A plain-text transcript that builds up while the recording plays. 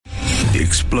The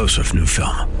explosive new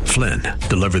film, Flynn,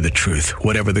 deliver the truth,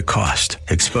 whatever the cost,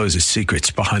 exposes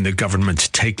secrets behind the government's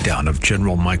takedown of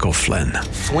General Michael Flynn.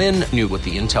 Flynn knew what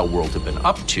the intel world had been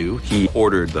up to. He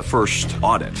ordered the first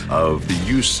audit of the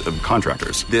use of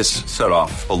contractors. This set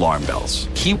off alarm bells.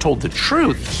 He told the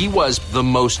truth. He was the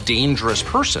most dangerous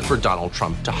person for Donald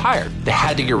Trump to hire. They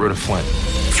had to get rid of Flynn.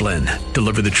 Flynn,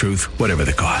 deliver the truth, whatever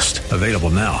the cost. Available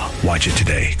now. Watch it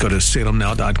today. Go to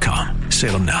salemnow.com.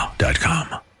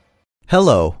 salemnow.com.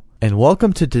 Hello, and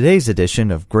welcome to today's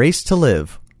edition of Grace to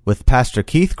Live with Pastor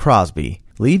Keith Crosby,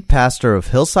 lead pastor of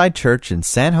Hillside Church in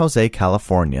San Jose,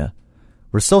 California.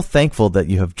 We're so thankful that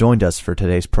you have joined us for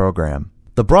today's program.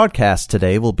 The broadcast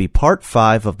today will be part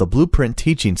 5 of the Blueprint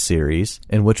teaching series,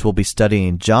 in which we'll be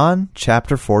studying John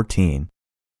chapter 14.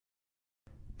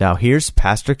 Now here's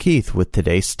Pastor Keith with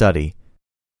today's study.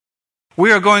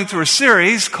 We are going through a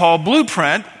series called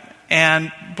Blueprint,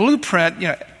 and Blueprint,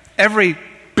 every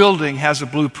building has a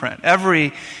blueprint.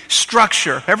 Every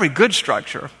structure, every good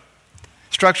structures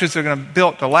that are going to be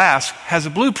built to last, has a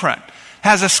blueprint,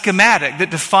 has a schematic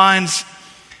that defines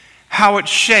how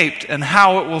it's shaped and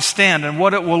how it will stand and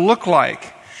what it will look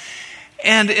like.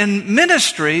 And in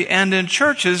ministry and in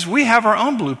churches, we have our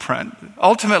own blueprint.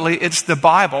 Ultimately, it's the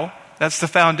Bible. That's the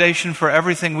foundation for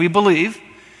everything we believe.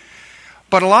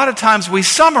 But a lot of times we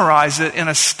summarize it in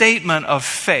a statement of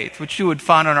faith, which you would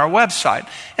find on our website.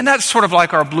 And that's sort of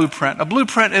like our blueprint. A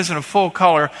blueprint isn't a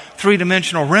full-color,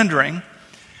 three-dimensional rendering.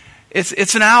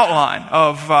 It's an outline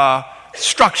of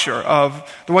structure,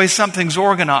 of the way something's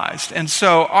organized. And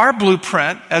so our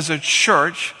blueprint as a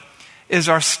church is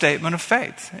our statement of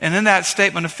faith. And in that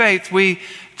statement of faith, we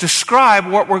describe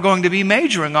what we're going to be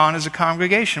majoring on as a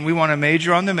congregation. We want to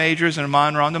major on the majors and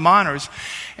minor on the minors.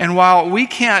 And while we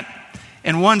can't,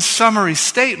 in one summary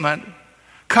statement,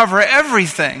 cover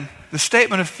everything, the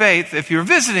statement of faith, if you're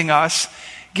visiting us,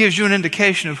 gives you an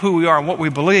indication of who we are and what we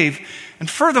believe. And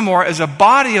furthermore, as a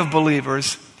body of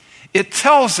believers, it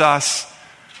tells us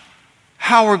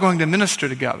how we're going to minister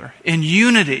together in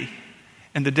unity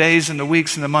in the days and the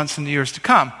weeks and the months and the years to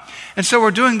come. And so we're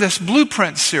doing this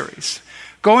Blueprint series,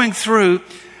 going through.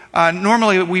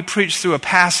 Normally we preach through a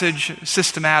passage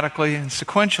systematically and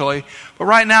sequentially, but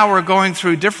right now we're going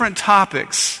through different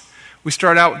topics. We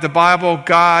start out with the Bible,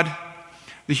 God,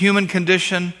 the human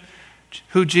condition,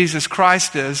 who Jesus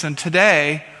Christ is, and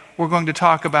today we're going to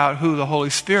talk about who the Holy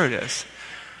Spirit is.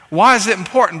 Why is it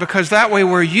important? Because that way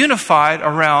we're unified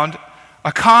around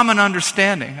a common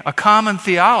understanding, a common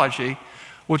theology,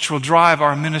 which will drive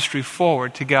our ministry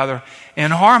forward together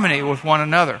in harmony with one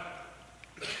another.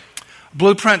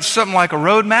 Blueprint's something like a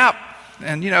roadmap.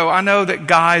 And, I know that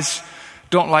guys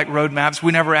don't like roadmaps.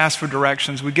 We never ask for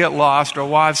directions. We get lost. Our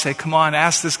wives say, come on,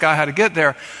 ask this guy how to get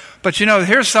there. But,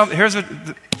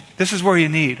 this is where you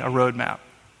need a roadmap.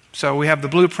 So we have the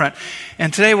blueprint.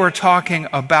 And today we're talking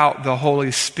about the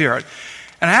Holy Spirit.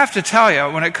 And I have to tell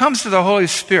you, when it comes to the Holy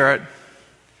Spirit,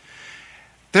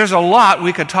 there's a lot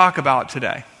we could talk about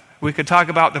today. We could talk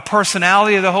about the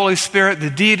personality of the Holy Spirit, the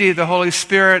deity of the Holy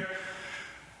Spirit,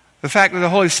 the fact that the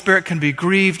Holy Spirit can be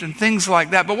grieved and things like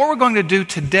that. But what we're going to do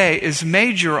today is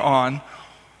major on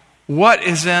what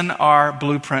is in our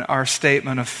blueprint, our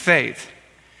statement of faith.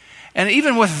 And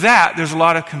even with that, there's a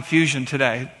lot of confusion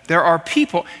today. There are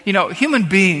people, human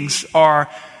beings are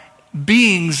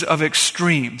beings of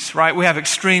extremes, right? We have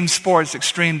extreme sports,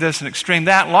 extreme this and extreme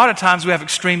that. A lot of times we have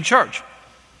extreme church.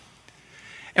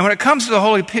 And when it comes to the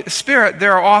Holy Spirit,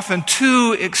 there are often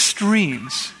two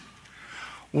extremes.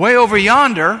 Way over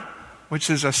yonder, which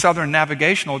is a southern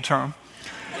navigational term,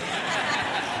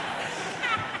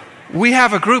 we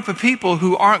have a group of people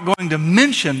who aren't going to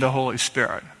mention the Holy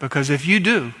Spirit, because if you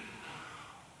do,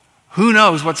 who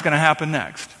knows what's going to happen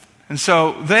next? And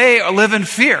so they live in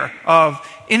fear of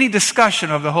any discussion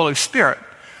of the Holy Spirit.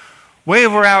 Way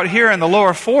over out here in the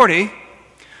lower 40,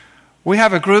 we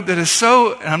have a group that is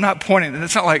so, and I'm not pointing,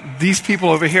 it's not like these people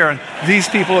over here and these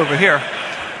people over here.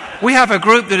 We have a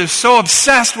group that is so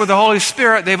obsessed with the Holy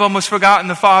Spirit, they've almost forgotten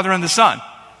the Father and the Son.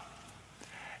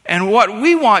 And what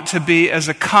we want to be as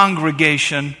a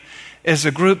congregation is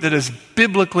a group that is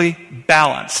biblically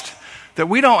balanced. That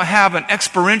we don't have an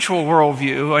experiential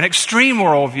worldview, an extreme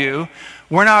worldview.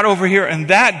 We're not over here in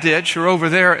that ditch or over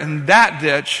there in that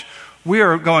ditch. We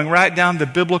are going right down the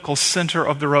biblical center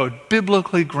of the road,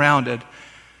 biblically grounded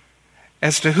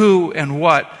as to who and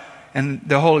what and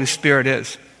the Holy Spirit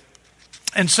is.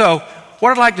 And so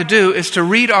what I'd like to do is to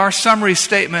read our summary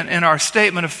statement in our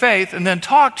statement of faith and then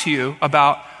talk to you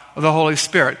about the Holy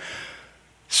Spirit.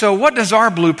 So what does our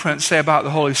blueprint say about the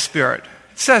Holy Spirit?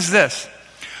 It says this: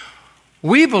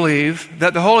 We believe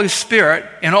that the Holy Spirit,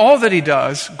 in all that He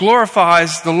does,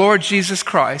 glorifies the Lord Jesus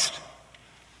Christ.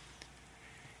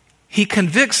 He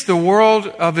convicts the world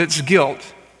of its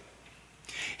guilt.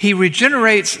 He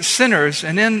regenerates sinners,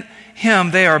 and in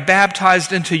Him they are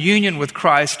baptized into union with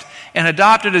Christ and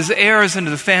adopted as heirs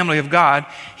into the family of God.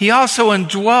 He also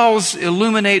indwells,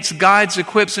 illuminates, guides,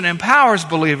 equips, and empowers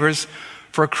believers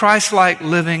for Christ-like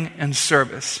living and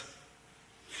service.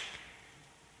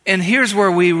 And here's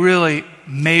where we really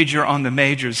major on the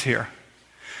majors here.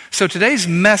 So today's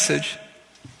message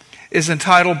is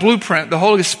entitled Blueprint, the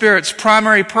Holy Spirit's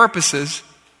Primary Purposes.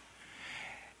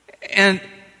 And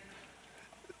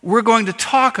we're going to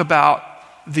talk about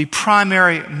the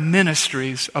primary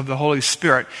ministries of the Holy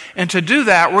Spirit. And to do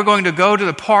that, we're going to go to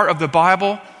the part of the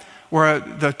Bible where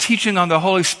the teaching on the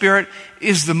Holy Spirit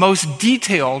is the most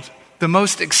detailed, the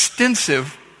most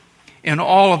extensive in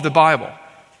all of the Bible.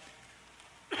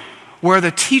 Where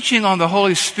the teaching on the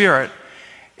Holy Spirit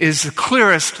is the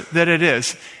clearest that it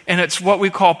is. And it's what we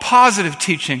call positive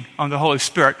teaching on the Holy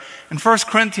Spirit. In 1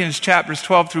 Corinthians chapters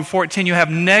 12 through 14, you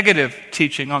have negative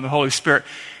teaching on the Holy Spirit.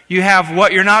 You have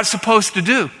what you're not supposed to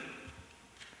do.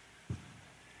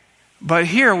 But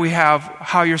here we have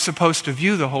how you're supposed to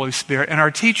view the Holy Spirit. And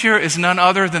our teacher is none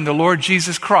other than the Lord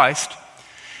Jesus Christ.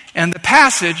 And the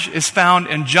passage is found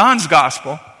in John's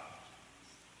Gospel.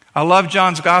 I love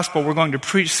John's Gospel. We're going to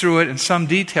preach through it in some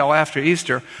detail after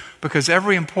Easter because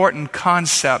every important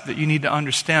concept that you need to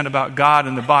understand about God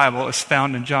in the Bible is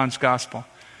found in John's Gospel.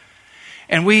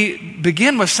 And we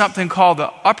begin with something called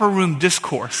the Upper Room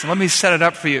Discourse. Let me set it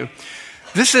up for you.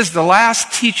 This is the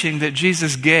last teaching that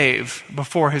Jesus gave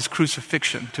before His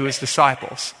crucifixion to His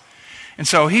disciples. And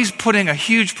so He's putting a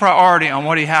huge priority on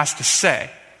what He has to say.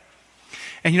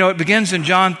 And it begins in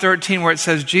John 13 where it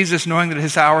says, Jesus, knowing that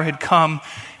His hour had come,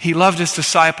 He loved His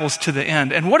disciples to the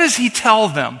end. And what does He tell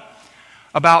them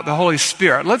about the Holy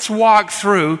Spirit? Let's walk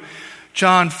through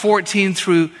John 14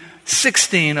 through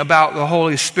 16 about the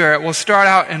Holy Spirit. We'll start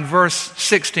out in verse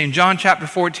 16. John chapter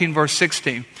 14, verse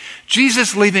 16.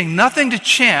 Jesus, leaving nothing to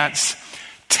chance,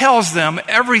 tells them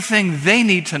everything they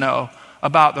need to know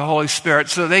about the Holy Spirit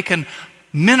so they can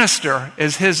minister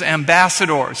as His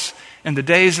ambassadors in the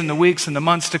days and the weeks and the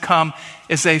months to come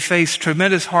as they face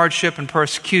tremendous hardship and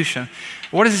persecution.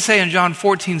 What does He say in John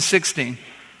 14, 16?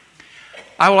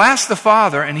 I will ask the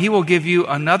Father, and He will give you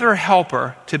another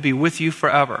helper to be with you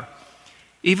forever,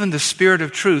 even the Spirit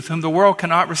of truth, whom the world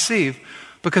cannot receive,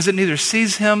 because it neither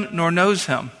sees Him nor knows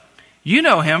Him. You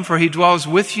know Him, for He dwells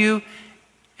with you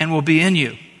and will be in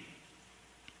you.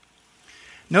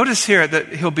 Notice here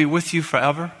that He'll be with you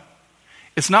forever.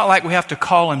 It's not like we have to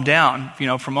call Him down,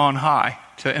 from on high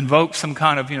to invoke some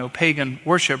kind of, pagan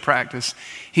worship practice.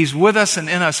 He's with us and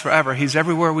in us forever. He's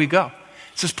everywhere we go.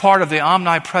 This is part of the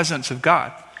omnipresence of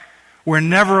God. We're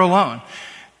never alone.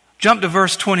 Jump to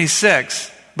verse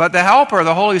 26. But the Helper,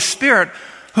 the Holy Spirit,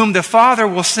 whom the Father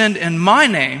will send in my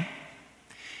name,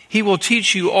 He will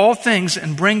teach you all things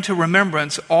and bring to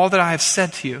remembrance all that I have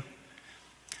said to you.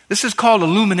 This is called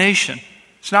illumination.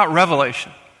 It's not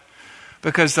revelation.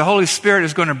 Because the Holy Spirit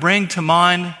is going to bring to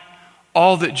mind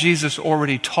all that Jesus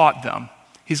already taught them.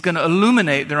 He's going to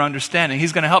illuminate their understanding.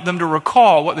 He's going to help them to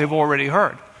recall what they've already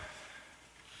heard.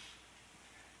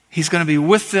 He's going to be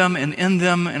with them and in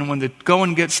them, and when the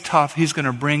going gets tough, He's going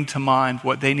to bring to mind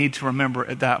what they need to remember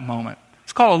at that moment.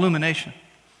 It's called illumination.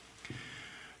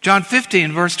 John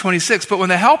 15, verse 26, but when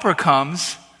the Helper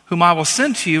comes, whom I will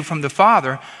send to you from the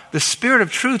Father, the Spirit of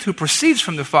truth who proceeds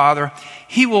from the Father,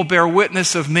 He will bear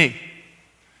witness of me.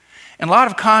 In a lot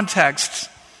of contexts,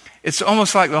 it's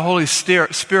almost like the Holy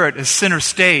Spirit is center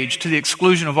stage to the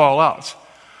exclusion of all else.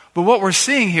 But what we're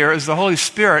seeing here is the Holy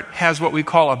Spirit has what we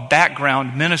call a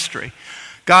background ministry.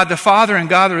 God the Father and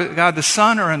God the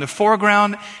Son are in the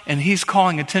foreground, and He's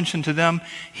calling attention to them.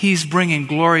 He's bringing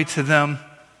glory to them.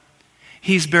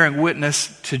 He's bearing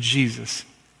witness to Jesus.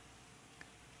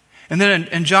 And then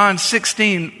in John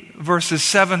 16, verses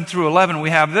 7 through 11, we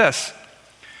have this.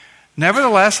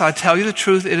 Nevertheless, I tell you the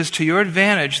truth, it is to your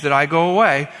advantage that I go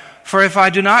away. For if I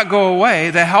do not go away,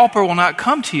 the Helper will not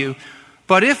come to you.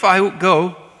 But if I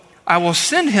go, I will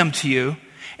send Him to you.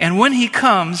 And when He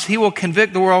comes, He will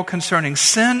convict the world concerning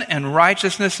sin and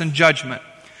righteousness and judgment.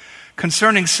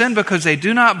 Concerning sin, because they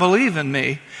do not believe in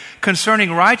me.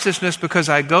 Concerning righteousness, because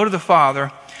I go to the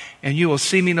Father, and you will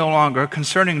see me no longer.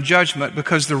 Concerning judgment,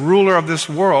 because the ruler of this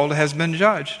world has been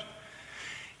judged.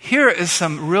 Here is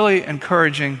some really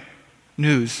encouraging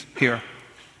news here.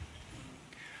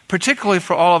 Particularly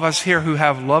for all of us here who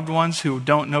have loved ones who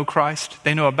don't know Christ.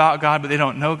 They know about God, but they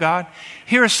don't know God.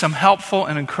 Here is some helpful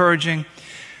and encouraging,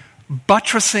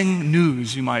 buttressing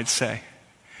news, you might say.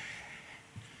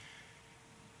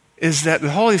 is that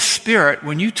the Holy Spirit,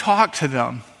 when you talk to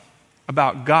them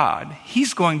about God,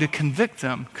 He's going to convict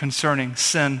them concerning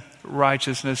sin,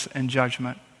 righteousness, and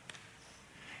judgment.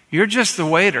 You're just the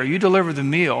waiter. You deliver the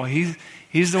meal. He's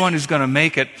the one who's going to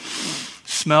make it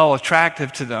smell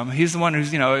attractive to them. He's the one who's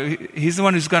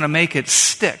going to make it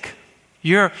stick.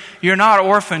 You're not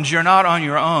orphans. You're not on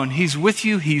your own. He's with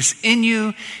you. He's in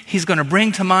you. He's going to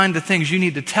bring to mind the things you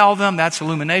need to tell them. That's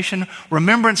illumination.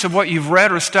 Remembrance of what you've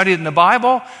read or studied in the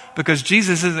Bible, because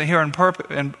Jesus isn't here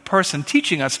in person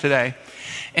teaching us today.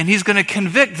 And He's going to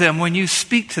convict them when you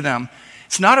speak to them.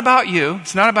 It's not about you.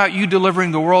 It's not about you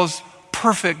delivering the world's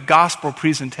perfect gospel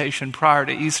presentation prior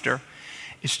to Easter.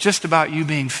 It's just about you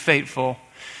being faithful.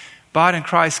 Abide in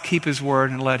Christ, keep His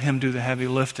word, and let Him do the heavy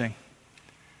lifting.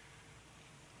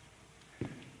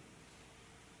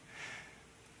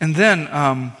 And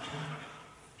then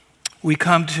we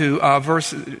come to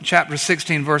chapter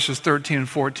 16, verses 13 and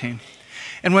 14.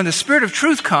 And when the Spirit of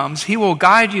truth comes, He will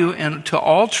guide you into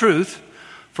all truth,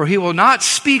 for He will not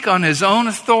speak on His own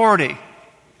authority.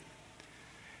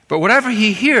 But whatever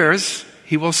He hears,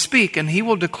 He will speak, and He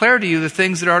will declare to you the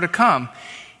things that are to come.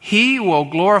 He will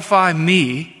glorify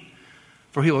Me,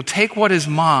 for He will take what is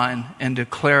mine and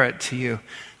declare it to you.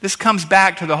 This comes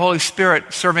back to the Holy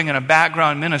Spirit serving in a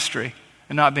background ministry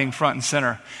and not being front and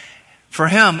center. For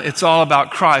Him, it's all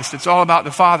about Christ. It's all about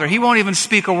the Father. He won't even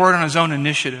speak a word on His own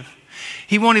initiative.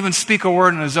 He won't even speak a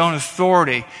word on His own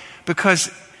authority,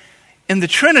 because in the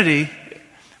Trinity,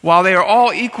 while they are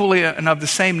all equally and of the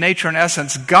same nature and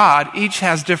essence, God, each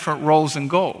has different roles and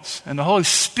goals. And the Holy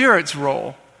Spirit's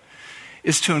role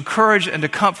is to encourage and to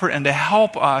comfort and to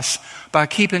help us by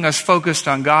keeping us focused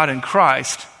on God and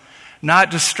Christ, not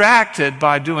distracted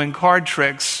by doing card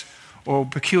tricks or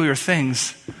peculiar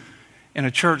things in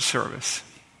a church service.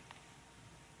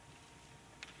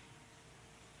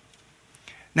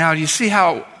 Now, do you see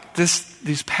how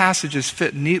these passages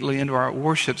fit neatly into our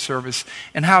worship service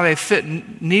and how they fit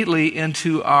neatly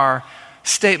into our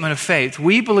statement of faith?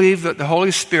 We believe that the Holy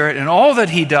Spirit and all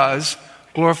that He does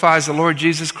glorifies the Lord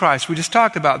Jesus Christ. We just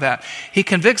talked about that. He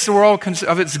convicts the world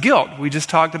of its guilt. We just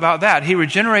talked about that. He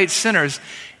regenerates sinners,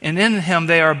 and in Him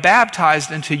they are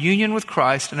baptized into union with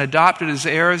Christ and adopted as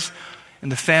heirs in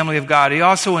the family of God. He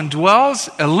also indwells,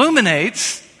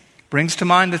 illuminates, brings to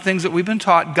mind the things that we've been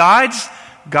taught, guides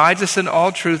us into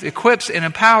all truth, equips and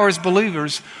empowers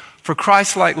believers for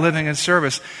Christ-like living and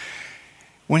service.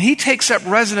 When He takes up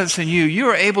residence in you, you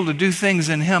are able to do things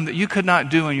in Him that you could not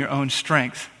do in your own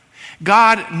strength.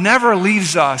 God never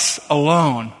leaves us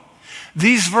alone.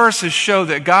 These verses show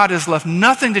that God has left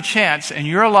nothing to chance in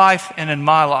your life and in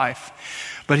my life.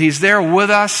 But He's there with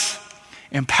us,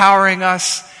 empowering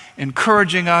us,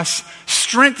 encouraging us,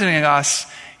 strengthening us,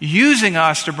 using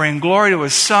us to bring glory to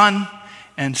His Son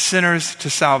and sinners to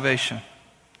salvation.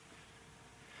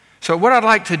 So what I'd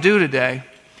like to do today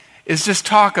is just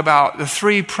talk about the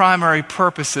three primary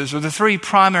purposes or the three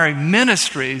primary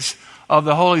ministries of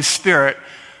the Holy Spirit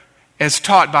as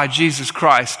taught by Jesus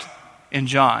Christ in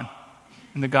John,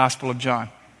 in the Gospel of John.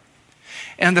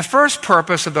 And the first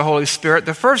purpose of the Holy Spirit,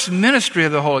 the first ministry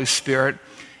of the Holy Spirit,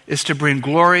 is to bring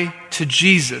glory to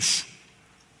Jesus.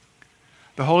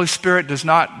 The Holy Spirit does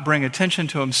not bring attention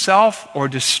to Himself or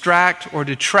distract or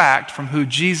detract from who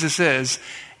Jesus is,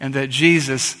 and that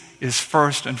Jesus is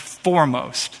first and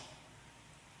foremost.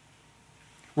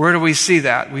 Where do we see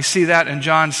that? We see that in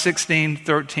John 16,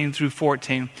 13 through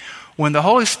 14. When the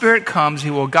Holy Spirit comes, He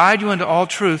will guide you into all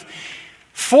truth,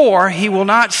 for He will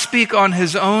not speak on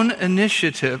His own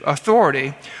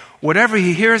authority. Whatever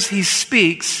He hears, He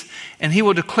speaks, and He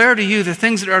will declare to you the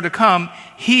things that are to come.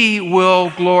 He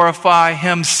will glorify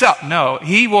Himself. No,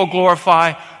 He will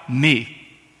glorify Me.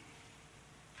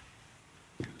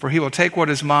 For He will take what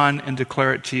is mine and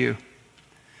declare it to you.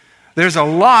 There's a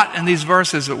lot in these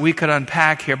verses that we could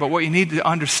unpack here, but what you need to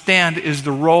understand is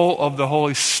the role of the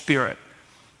Holy Spirit.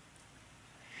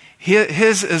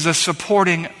 His is a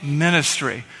supporting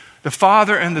ministry. The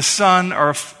Father and the Son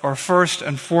are first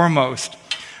and foremost.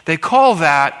 They call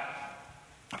that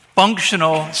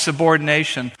functional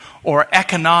subordination or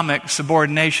economic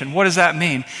subordination. What does that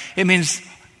mean? It means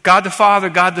God the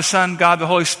Father, God the Son, God the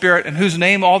Holy Spirit, in whose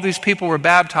name all these people were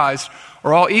baptized,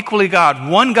 are all equally God,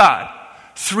 one God,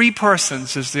 three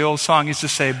persons, as the old song used to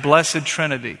say, Blessed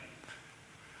Trinity.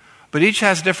 But each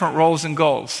has different roles and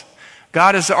goals.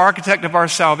 God is the architect of our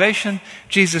salvation.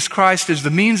 Jesus Christ is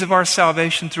the means of our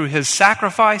salvation through His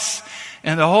sacrifice.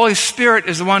 And the Holy Spirit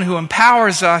is the one who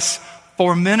empowers us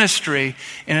for ministry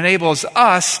and enables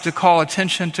us to call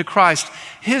attention to Christ.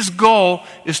 His goal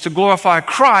is to glorify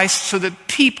Christ so that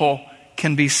people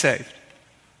can be saved.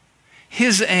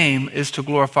 His aim is to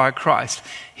glorify Christ.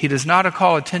 He does not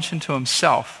call attention to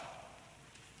himself.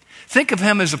 Think of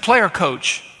him as a player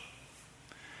coach.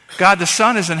 God the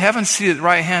Son is in heaven, seated at the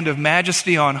right hand of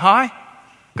majesty on high.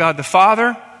 God the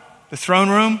Father, the throne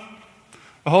room.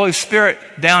 The Holy Spirit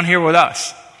down here with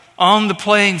us, on the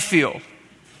playing field.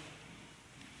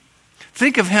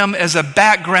 Think of him as a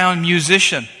background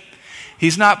musician.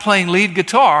 He's not playing lead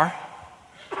guitar.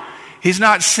 He's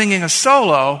not singing a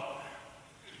solo.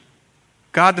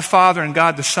 God the Father and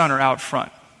God the Son are out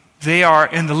front. They are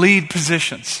in the lead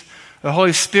positions. The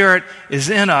Holy Spirit is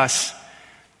in us,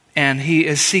 and He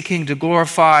is seeking to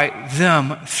glorify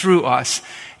them through us.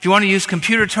 If you want to use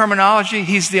computer terminology,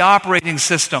 He's the operating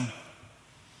system.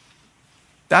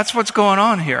 That's what's going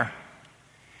on here.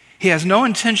 He has no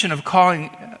intention of calling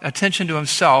attention to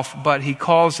himself, but he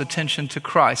calls attention to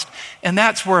Christ. And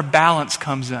that's where balance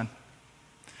comes in.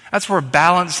 That's where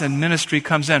balance in ministry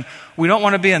comes in. We don't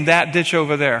want to be in that ditch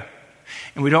over there.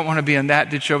 And we don't want to be in that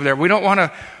ditch over there. We don't want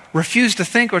to refuse to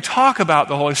think or talk about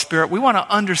the Holy Spirit. We want to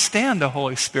understand the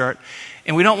Holy Spirit.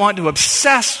 And we don't want to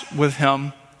obsess with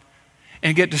Him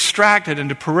and get distracted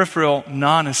into peripheral,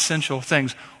 non-essential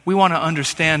things. We want to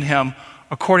understand Him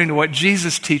according to what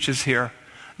Jesus teaches here,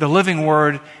 the living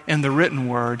Word and the written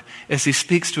Word, as He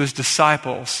speaks to His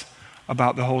disciples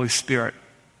about the Holy Spirit.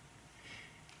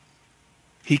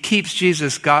 He keeps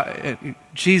Jesus,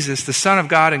 the Son of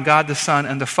God and God the Son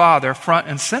and the Father, front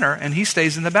and center, and He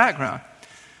stays in the background.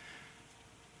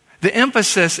 The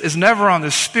emphasis is never on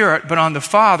the Spirit, but on the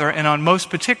Father, and on most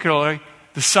particularly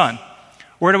the Son.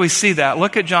 Where do we see that?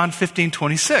 Look at John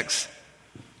 15:26.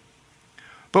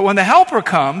 But when the Helper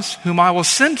comes, whom I will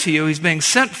send to you, He's being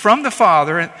sent from the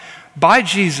Father by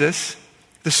Jesus,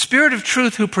 the Spirit of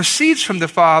truth who proceeds from the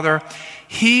Father,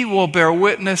 He will bear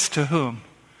witness to whom?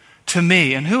 To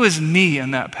me. And who is me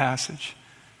in that passage?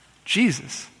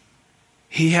 Jesus.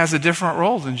 He has a different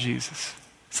role than Jesus.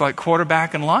 It's like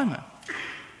quarterback and lineman.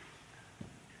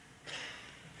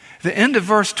 The end of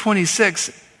verse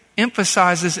 26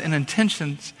 emphasizes and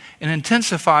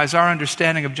intensifies our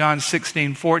understanding of John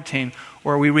 16:14,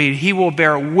 where we read, He will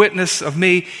bear witness of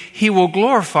me, He will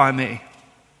glorify me.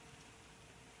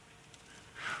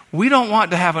 We don't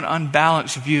want to have an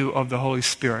unbalanced view of the Holy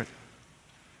Spirit.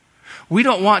 We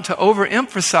don't want to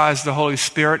overemphasize the Holy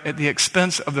Spirit at the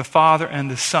expense of the Father and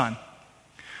the Son.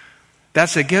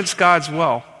 That's against God's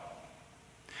will.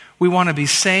 We want to be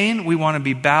sane, we want to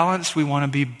be balanced, we want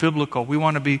to be biblical. We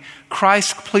want to be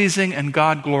Christ-pleasing and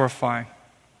God-glorifying.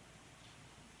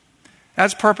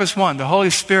 That's purpose one. The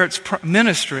Holy Spirit's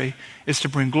ministry is to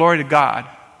bring glory to God,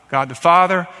 God the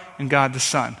Father and God the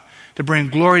Son. To bring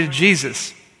glory to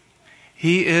Jesus.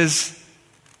 He is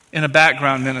in a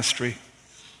background ministry.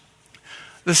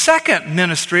 The second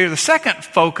ministry, or the second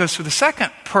focus, or the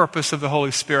second purpose of the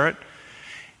Holy Spirit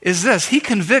is this. He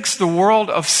convicts the world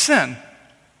of sin.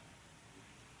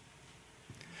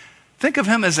 Think of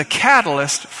Him as a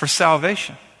catalyst for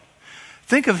salvation.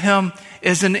 Think of Him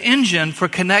as an engine for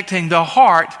connecting the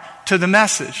heart to the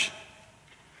message.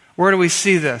 Where do we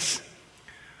see this?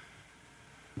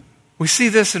 We see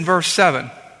this in verse 7.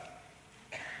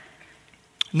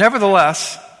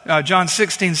 Nevertheless, John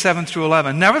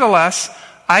 16:7-11. Nevertheless,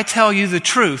 I tell you the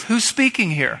truth. Who's speaking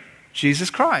here?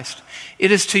 Jesus Christ.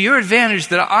 It is to your advantage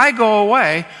that I go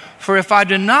away, for if I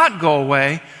do not go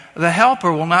away, the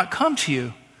Helper will not come to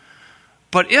you.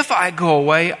 But if I go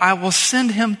away, I will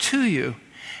send Him to you.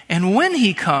 And when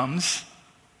He comes,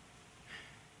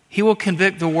 He will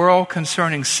convict the world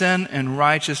concerning sin and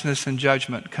righteousness and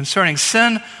judgment. Concerning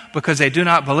sin, because they do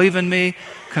not believe in me.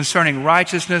 Concerning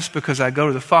righteousness, because I go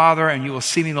to the Father and you will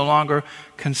see me no longer.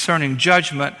 Concerning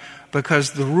judgment,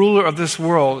 because the ruler of this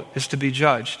world is to be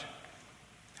judged.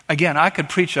 Again, I could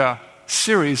preach a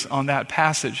series on that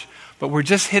passage, but we're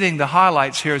just hitting the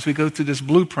highlights here as we go through this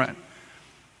blueprint.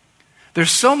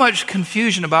 There's so much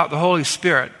confusion about the Holy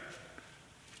Spirit.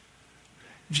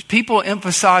 People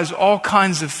emphasize all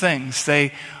kinds of things.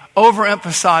 They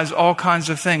overemphasize all kinds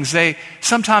of things. They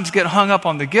sometimes get hung up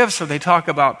on the gifts, or they talk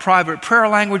about private prayer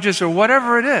languages or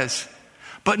whatever it is.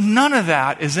 But none of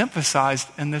that is emphasized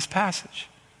in this passage.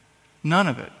 None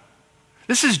of it.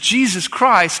 This is Jesus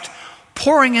Christ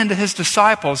pouring into His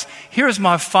disciples, here's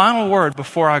my final word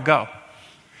before I go.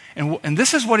 And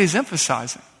this is what He's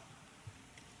emphasizing.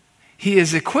 He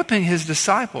is equipping His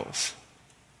disciples.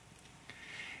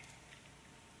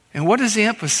 And what does He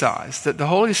emphasize? That the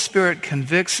Holy Spirit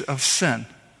convicts of sin.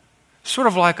 Sort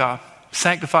of like a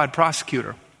sanctified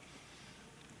prosecutor.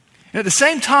 And at the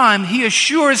same time, He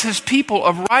assures His people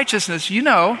of righteousness. You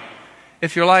know,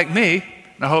 if you're like me,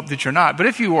 and I hope that you're not, but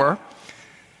if you were,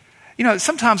 you know,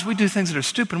 sometimes we do things that are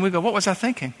stupid and we go, what was I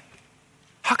thinking?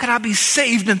 How could I be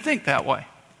saved and think that way?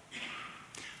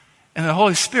 And the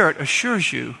Holy Spirit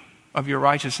assures you of your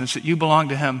righteousness, that you belong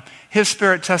to him. His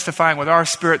Spirit testifying with our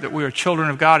spirit that we are children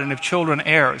of God, and if children,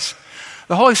 heirs.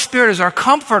 The Holy Spirit is our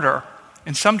comforter.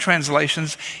 In some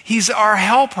translations, he's our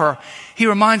helper. He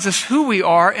reminds us who we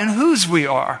are and whose we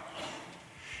are.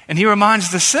 And he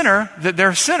reminds the sinner that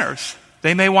they're sinners.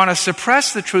 They may want to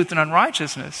suppress the truth and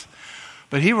unrighteousness,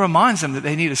 but he reminds them that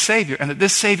they need a Savior, and that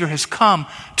this Savior has come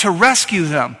to rescue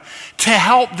them, to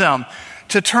help them,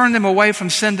 to turn them away from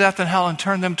sin, death, and hell, and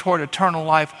turn them toward eternal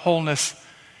life, wholeness,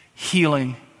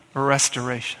 healing,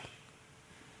 restoration.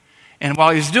 And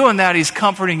while he's doing that, he's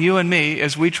comforting you and me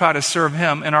as we try to serve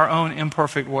him in our own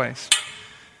imperfect ways.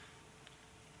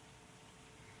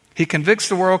 He convicts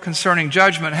the world concerning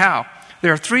judgment. How?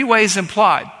 There are three ways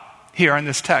implied here in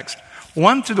this text.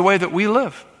 One, through the way that we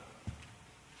live.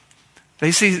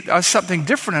 They see something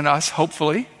different in us,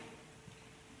 hopefully.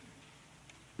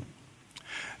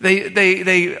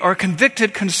 They are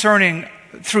convicted concerning,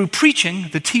 through preaching,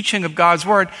 the teaching of God's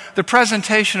word, the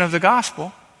presentation of the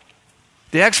gospel,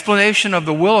 the explanation of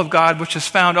the will of God, which is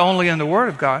found only in the word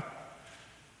of God,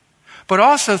 but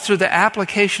also through the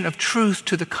application of truth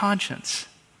to the conscience.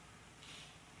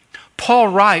 Paul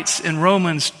writes in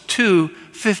Romans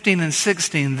 2:15 and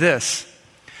 16 this: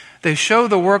 they show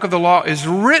the work of the law is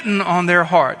written on their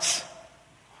hearts,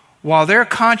 while their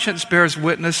conscience bears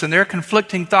witness and their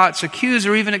conflicting thoughts accuse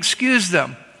or even excuse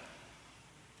them.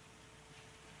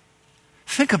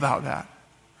 Think about that.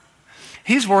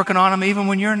 He's working on them even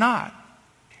when you're not.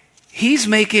 He's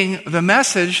making the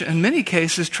message, in many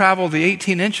cases, travel the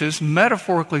 18 inches,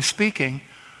 metaphorically speaking,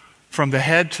 from the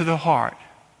head to the heart.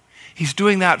 He's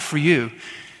doing that for you.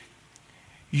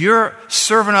 You're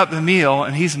serving up the meal,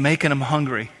 and he's making them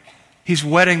hungry. He's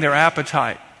whetting their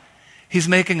appetite. He's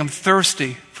making them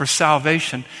thirsty for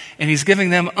salvation, and he's giving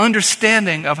them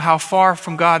understanding of how far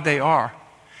from God they are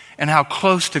and how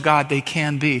close to God they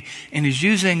can be. And he's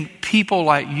using people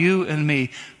like you and me,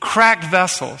 cracked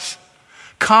vessels,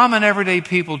 common everyday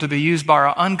people, to be used by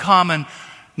our uncommon,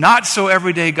 not so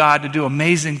everyday God to do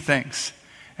amazing things.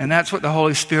 And that's what the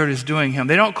Holy Spirit is doing him.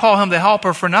 They don't call him the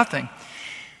helper for nothing.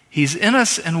 He's in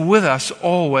us and with us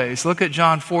always. Look at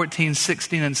John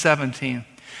 14:16 and 17.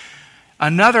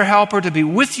 Another helper to be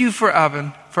with you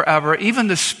forever, even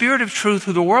the Spirit of truth,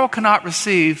 who the world cannot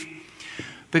receive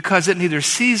because it neither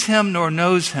sees him nor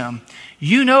knows him.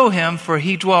 You know him, for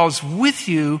he dwells with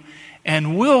you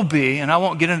and will be, and I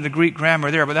won't get into the Greek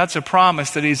grammar there, but that's a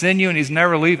promise that he's in you and he's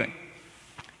never leaving.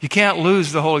 You can't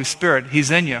lose the Holy Spirit.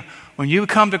 He's in you. When you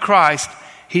come to Christ,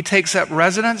 he takes up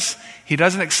residence. He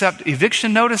doesn't accept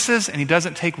eviction notices, and he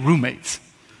doesn't take roommates.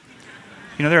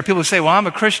 You know, there are people who say, well, I'm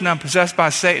a Christian, I'm possessed by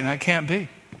Satan. That can't be.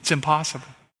 It's impossible.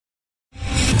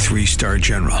 3-star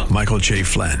General Michael J.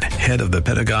 Flynn, head of the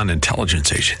Pentagon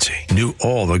Intelligence Agency, knew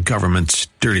all the government's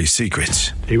dirty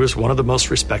secrets. He was one of the most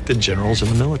respected generals in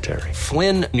the military.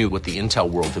 Flynn knew what the intel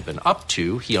world had been up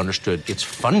to. He understood its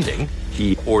funding.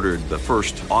 He ordered the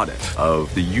first audit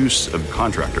of the use of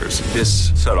contractors.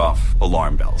 This set off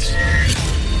alarm bells.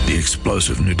 The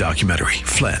explosive new documentary,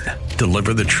 Flynn,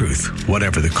 Deliver the Truth,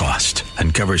 Whatever the Cost,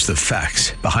 uncovers the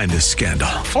facts behind this scandal.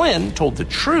 Flynn told the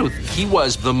truth. He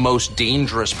was the most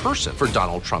dangerous person for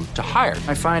Donald Trump to hire.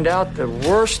 I find out the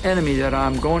worst enemy that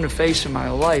I'm going to face in my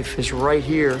life is right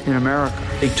here in America.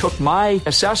 They took my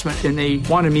assessment and they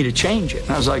wanted me to change it.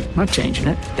 And I was like, I'm not changing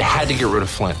it. They had to get rid of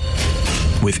Flynn.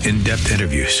 With in-depth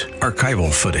interviews,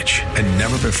 archival footage, and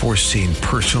never-before-seen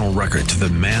personal records of the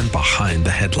man behind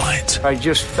the headlines. I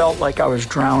just felt like I was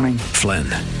drowning. Flynn,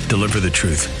 Deliver the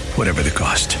Truth, Whatever the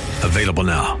Cost. Available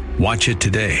now. Watch it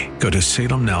today. Go to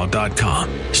salemnow.com.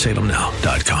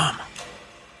 salemnow.com.